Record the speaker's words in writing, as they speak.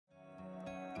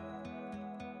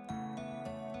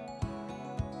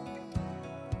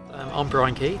I'm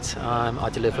Brian Keat. I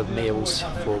deliver meals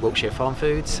for Wiltshire Farm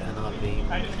Foods, and I've been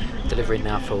delivering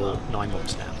now for 9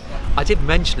 months now. I did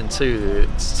mention to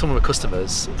some of my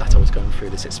customers that I was going through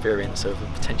this experience of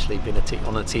potentially being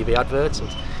on a TV advert.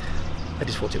 I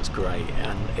just thought it was great,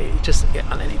 and it just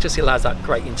allows that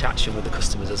great interaction with the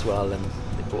customers as well, and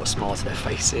it brought a smile to their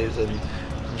faces, and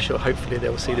I'm sure hopefully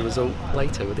they'll see the result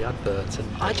later with the advert.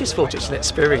 And I just thought it was an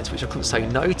experience which I couldn't say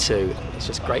no to. It's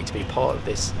just great to be part of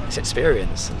this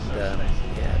experience, and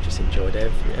yeah, I just enjoyed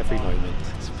every moment.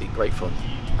 It's been great fun.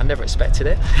 I never expected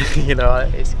it, you know,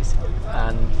 and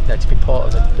you know, to be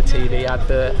part of the TV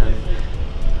advert,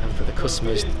 and for the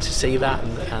customers to see that,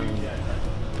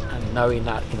 and knowing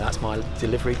that, you know, that's my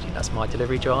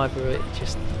delivery driver. I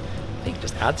think it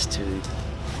just adds to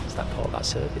that part of that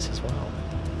service as well.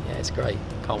 Yeah, it's great.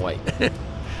 Can't wait.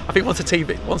 I think once the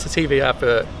TV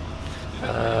advert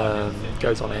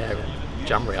goes on air in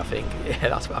January, I think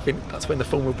that's when the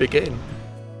fun will begin.